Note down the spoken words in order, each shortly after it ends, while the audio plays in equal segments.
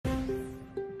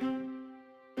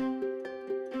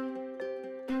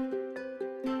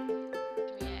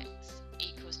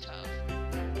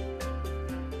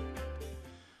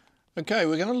Okay,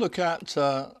 we're going to look at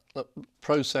a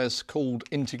process called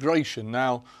integration.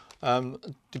 Now,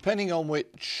 depending on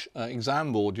which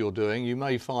exam board you're doing, you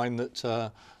may find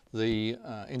that the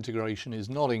integration is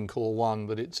not in Core 1,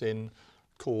 but it's in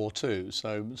Core 2.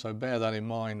 So bear that in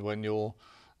mind when you're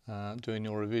doing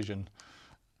your revision.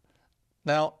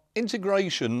 Now,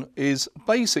 integration is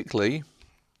basically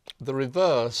the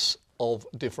reverse of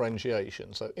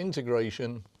differentiation. So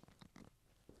integration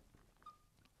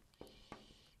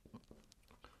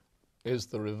is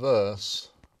the reverse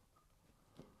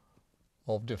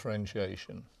of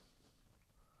differentiation.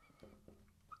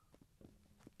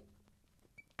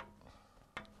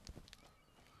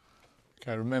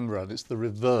 Okay, remember that it's the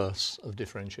reverse of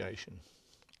differentiation.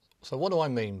 So what do I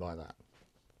mean by that?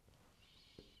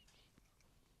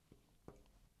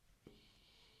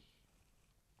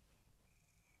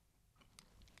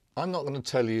 I'm not going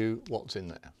to tell you what's in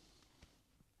there.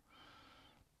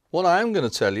 What I am going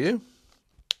to tell you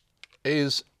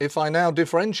is if I now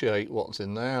differentiate what's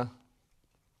in there,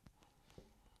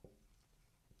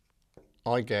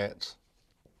 I get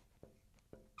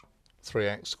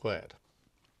 3x squared.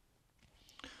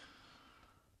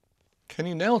 Can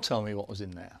you now tell me what was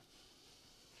in there?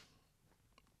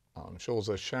 I'm sure there's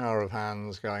a shower of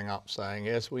hands going up saying,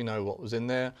 yes, we know what was in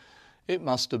there. It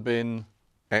must have been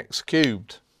x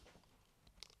cubed.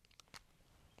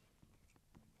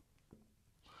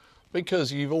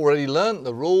 Because you've already learnt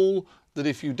the rule that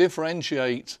if you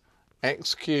differentiate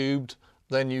x cubed,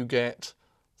 then you get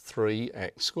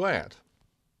 3x squared.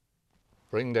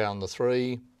 Bring down the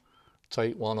 3,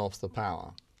 take 1 off the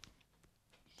power.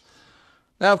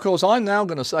 Now, of course, I'm now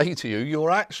going to say to you,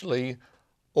 you're actually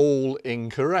all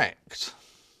incorrect.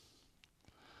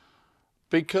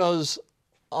 Because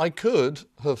I could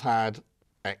have had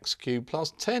x cubed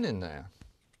plus 10 in there.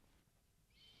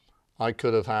 I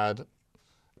could have had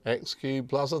x cubed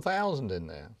plus 1,000 in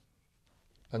there,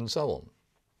 and so on.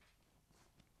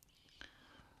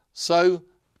 So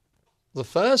the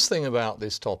first thing about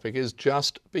this topic is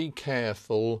just be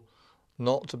careful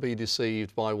not to be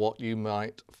deceived by what you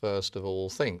might first of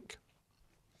all think.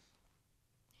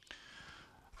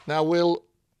 Now we'll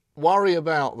worry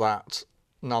about that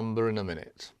number in a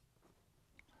minute.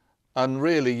 And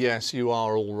really, yes, you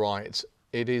are all right.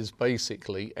 It is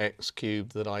basically x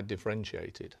cubed that I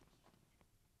differentiated.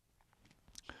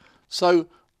 So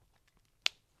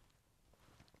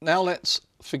now let's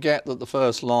forget that the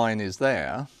first line is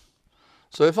there.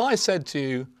 So if I said to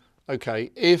you,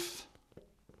 okay, if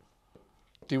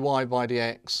dy by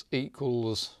dx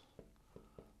equals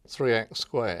 3x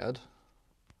squared,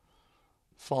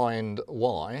 find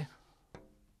y,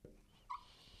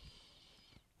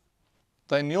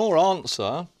 then your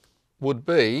answer would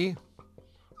be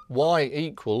y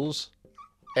equals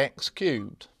x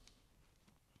cubed.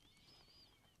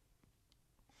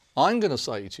 I'm going to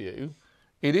say to you,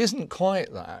 it isn't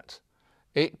quite that.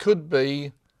 It could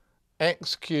be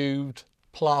x cubed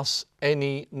plus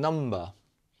any number.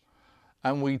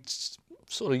 And we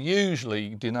sort of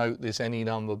usually denote this any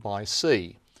number by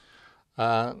c.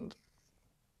 And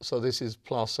so this is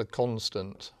plus a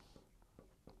constant.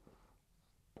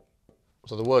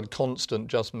 So the word constant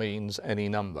just means any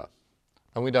number.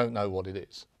 And we don't know what it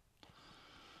is.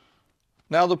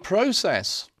 Now the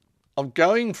process of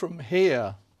going from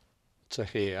here to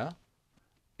here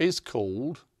is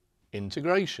called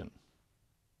integration.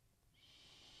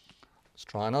 Let's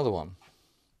try another one.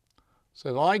 So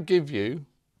if I give you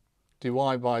dy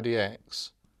by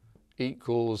dx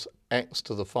equals x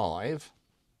to the 5,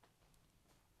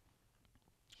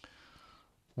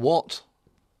 what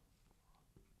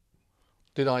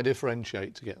did I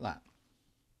differentiate to get that?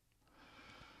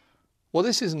 Well,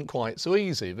 this isn't quite so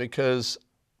easy because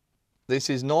this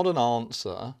is not an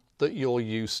answer that you're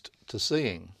used to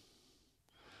seeing.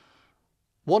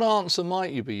 What answer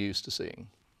might you be used to seeing?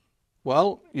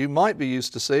 Well, you might be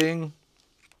used to seeing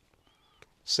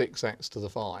 6x to the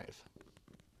 5.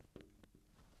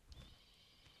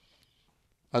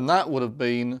 And that would have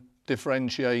been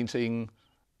differentiating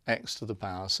x to the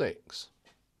power 6.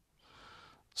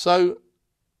 So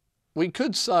we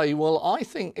could say, well, I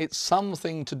think it's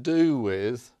something to do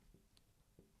with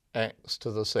x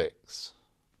to the 6.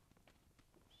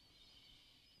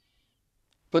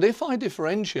 But if I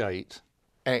differentiate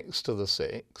x to the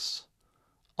 6,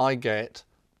 I get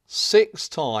 6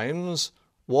 times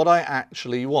what I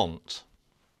actually want.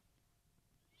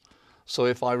 So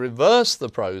if I reverse the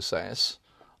process,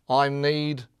 I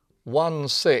need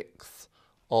 1/6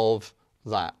 of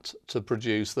that to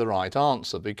produce the right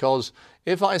answer. Because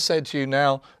if I said to you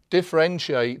now,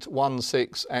 differentiate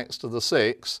 1/6 x to the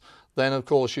 6, then of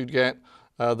course you'd get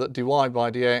that dy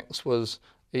by dx was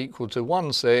equal to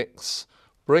 1/6,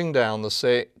 bring down the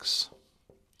 6,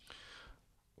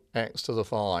 x to the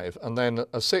 5, and then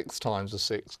a 6 times a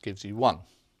 6 gives you 1,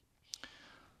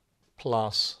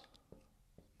 plus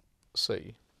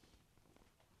c.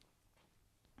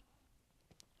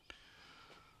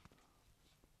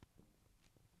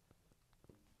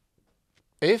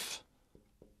 If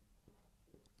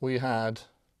we had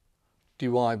dy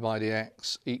by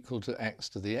dx equal to x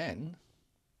to the n,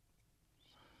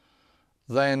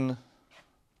 then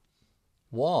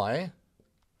y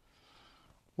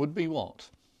would be what?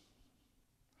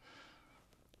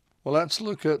 Well, let's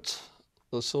look at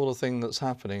the sort of thing that's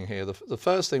happening here. The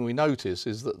first thing we notice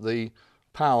is that the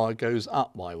power goes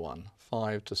up by 1,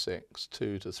 5 to 6,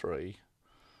 2 to 3.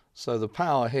 So the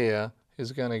power here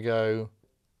is going to go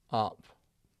up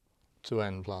to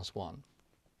n plus 1.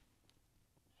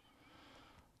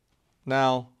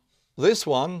 Now, this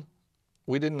one,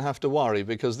 we didn't have to worry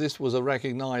because this was a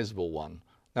recognisable one.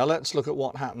 Now let's look at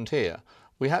what happened here.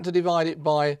 We had to divide it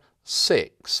by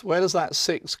 6. Where does that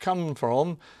 6 come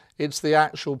from? It's the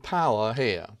actual power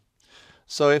here.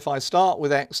 So if I start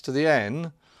with x to the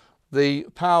n, the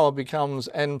power becomes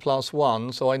n plus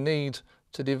 1, so I need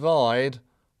to divide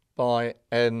by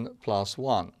n plus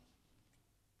 1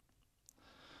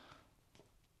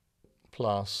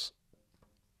 plus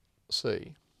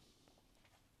c.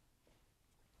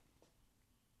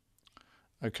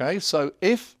 Okay, so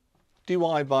if dy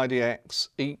by dx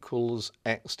equals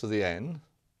x to the n,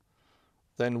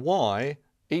 then y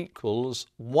equals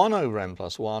 1 over n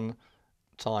plus 1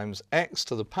 times x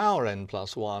to the power n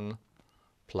plus 1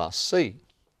 plus c.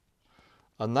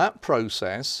 And that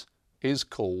process is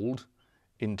called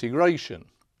integration.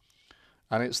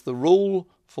 And it's the rule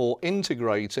for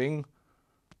integrating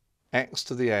x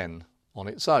to the n on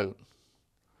its own.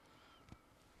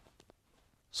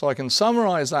 So I can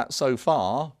summarise that so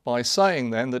far by saying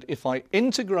then that if I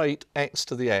integrate x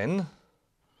to the n,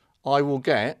 I will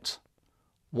get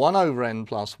 1 over n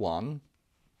plus 1,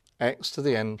 x to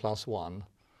the n plus 1,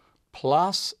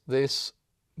 plus this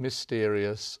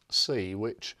mysterious c,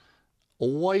 which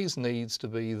always needs to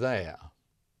be there,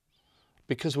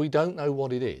 because we don't know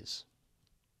what it is.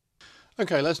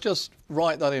 Okay, let's just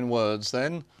write that in words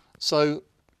then. So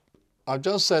I've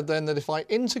just said then that if I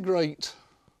integrate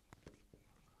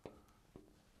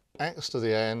x to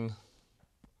the n,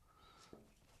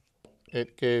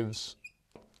 it gives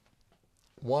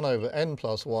 1 over n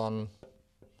plus 1,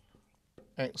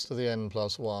 x to the n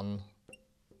plus 1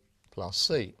 plus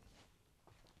c.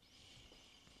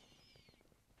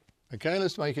 Okay,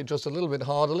 let's make it just a little bit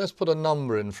harder. Let's put a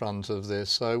number in front of this.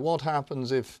 So what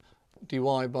happens if dy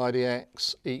by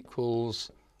dx equals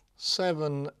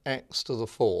 7x to the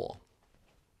 4?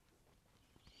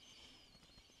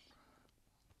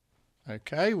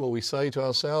 Okay, well, we say to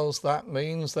ourselves that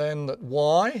means then that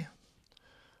y,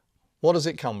 what does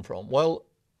it come from? Well,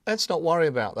 let's not worry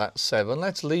about that 7,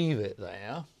 let's leave it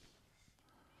there.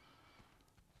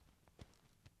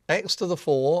 X to the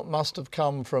 4 must have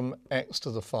come from x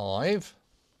to the 5,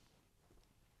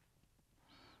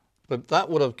 but that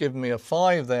would have given me a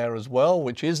 5 there as well,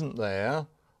 which isn't there,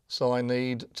 so I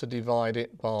need to divide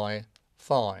it by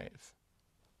 5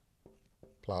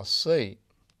 plus c.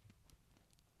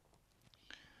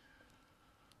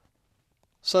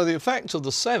 So the effect of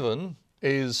the 7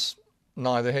 is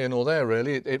neither here nor there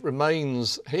really. It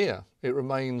remains here. It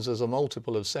remains as a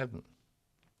multiple of 7.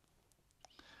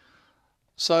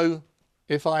 So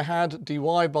if I had dy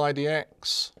by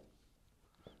dx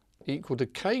equal to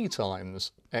k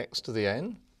times x to the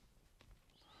n,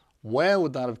 where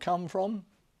would that have come from?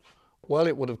 Well,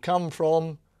 it would have come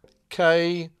from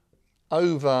k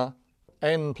over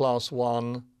n plus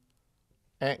 1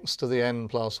 x to the n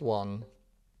plus 1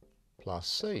 plus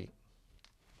c.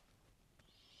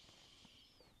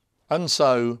 And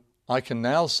so I can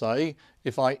now say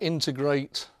if I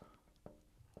integrate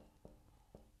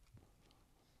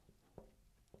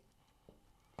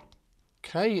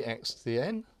kx to the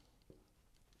n,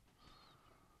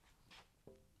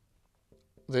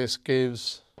 this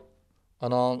gives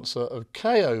an answer of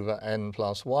k over n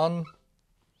plus 1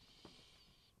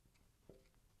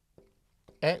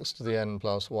 x to the n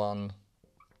plus 1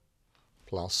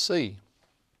 plus c.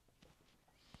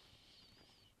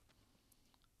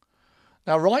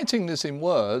 Now, writing this in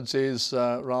words is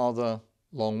rather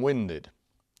long-winded,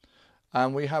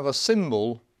 and we have a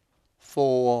symbol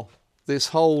for this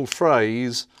whole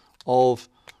phrase of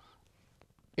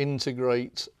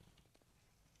integrate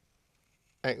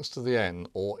x to the n,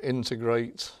 or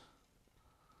integrate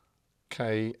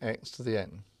kx to the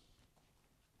n.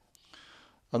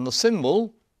 And the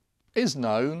symbol is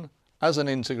known as an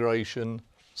integration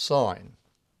sign.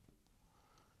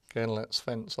 Again, let's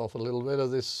fence off a little bit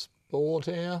of this board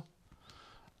here.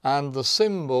 And the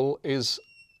symbol is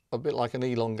a bit like an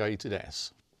elongated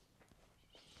S.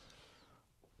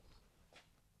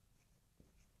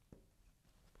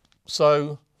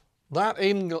 So that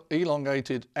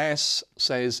elongated S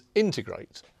says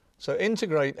integrate. So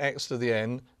integrate x to the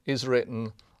n is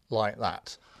written like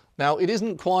that. Now it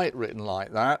isn't quite written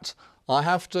like that. I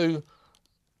have to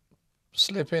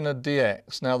slip in a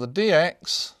dx. Now the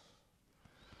dx,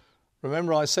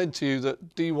 remember I said to you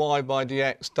that dy by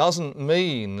dx doesn't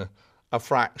mean a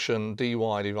fraction dy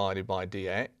divided by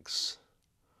dx.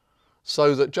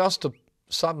 So that just to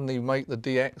suddenly make the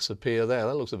dx appear there,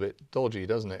 that looks a bit dodgy,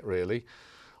 doesn't it, really?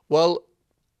 Well,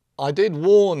 I did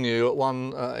warn you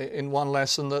at in one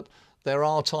lesson that there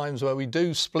are times where we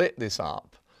do split this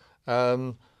up.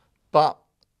 But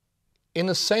in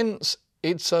a sense,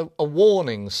 it's a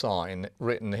warning sign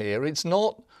written here. It's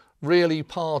not really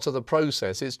part of the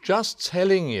process. It's just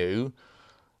telling you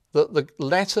that the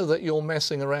letter that you're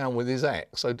messing around with is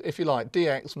x. So if you like,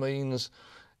 dx means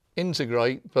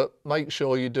integrate, but make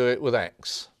sure you do it with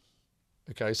x.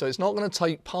 Okay, so it's not going to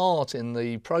take part in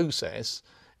the process.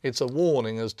 It's a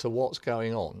warning as to what's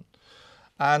going on.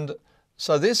 And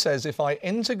so this says if I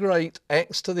integrate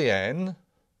x to the n,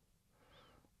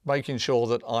 making sure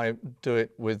that I do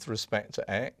it with respect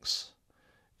to x,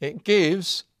 it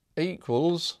gives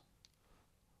equals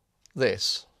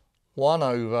this, 1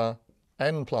 over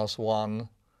n plus 1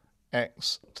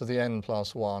 x to the n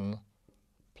plus 1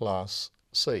 plus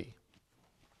c.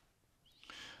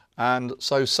 And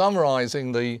so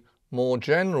summarising the more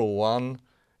general one,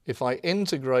 if I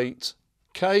integrate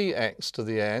kx to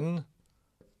the n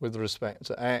with respect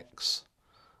to x,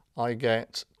 I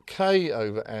get k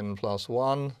over n plus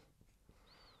 1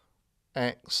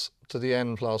 x to the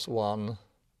n plus 1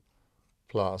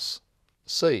 plus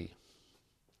c.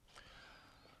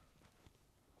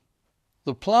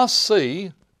 The plus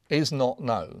c is not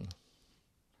known.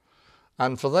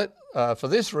 And for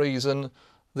this reason,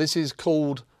 this is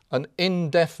called an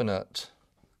indefinite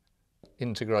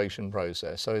integration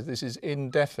process. So this is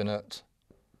indefinite,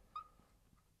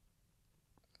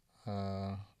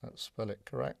 let's spell it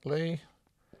correctly,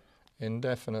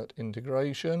 indefinite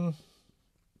integration.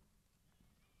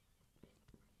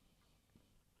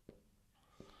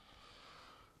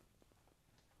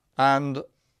 And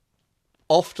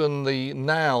often the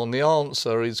noun, the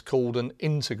answer, is called an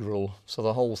integral. So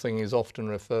the whole thing is often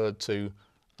referred to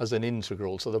as an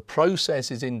integral. So the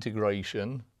process is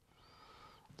integration.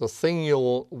 The thing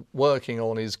you're working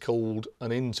on is called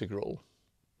an integral.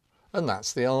 And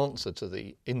that's the answer to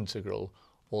the integral,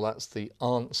 or that's the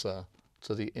answer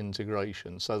to the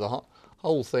integration. So the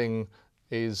whole thing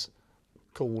is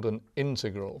called an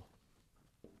integral.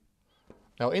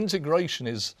 Now integration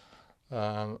is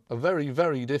a very,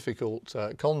 very difficult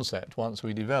concept once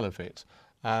we develop it.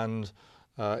 And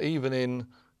even in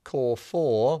Core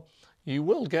 4, you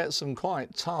will get some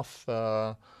quite tough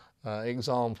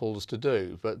examples to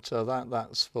do, but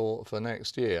that's for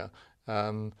next year.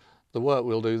 The work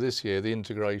we'll do this year, the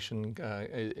integration,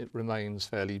 it remains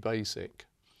fairly basic.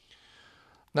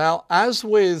 Now, as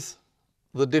with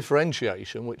the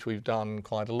differentiation, which we've done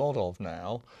quite a lot of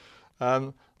now,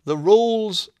 the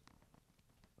rules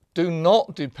do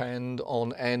not depend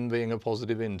on n being a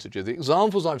positive integer. The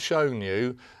examples I've shown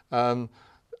you,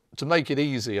 to make it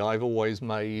easy, I've always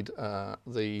made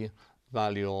the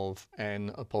value of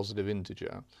n a positive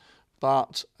integer.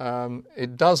 But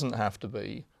it doesn't have to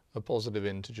be a positive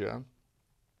integer,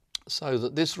 so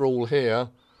that this rule here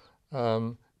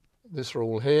are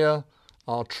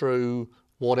true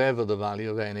whatever the value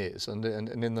of n is. And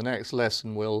in the next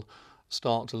lesson we'll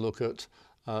start to look at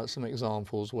some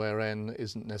examples where n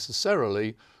isn't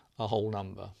necessarily a whole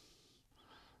number.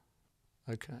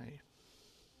 Okay.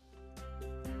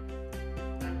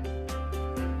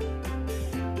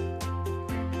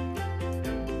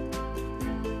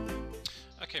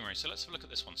 Okay, Mary, so let's have a look at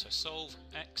this one. So solve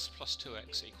x plus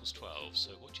 2x equals 12.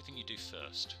 So what do you think you do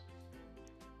first?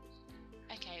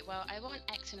 Okay, well, I want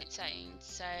x on its own,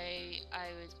 so I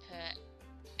would put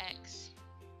x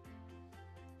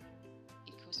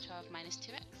equals 12 minus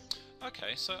 2x.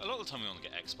 Okay, so a lot of the time we want to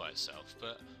get x by itself,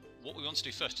 but what we want to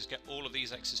do first is get all of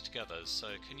these x's together. So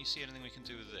can you see anything we can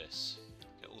do with this?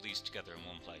 Get all these together in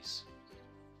one place.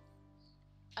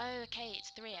 Oh, okay,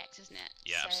 it's 3x, isn't it?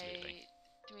 Yeah, so absolutely.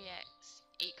 3x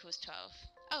equals 12.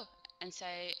 Oh, and so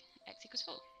x equals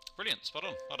 4. Brilliant, spot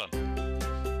on, well done.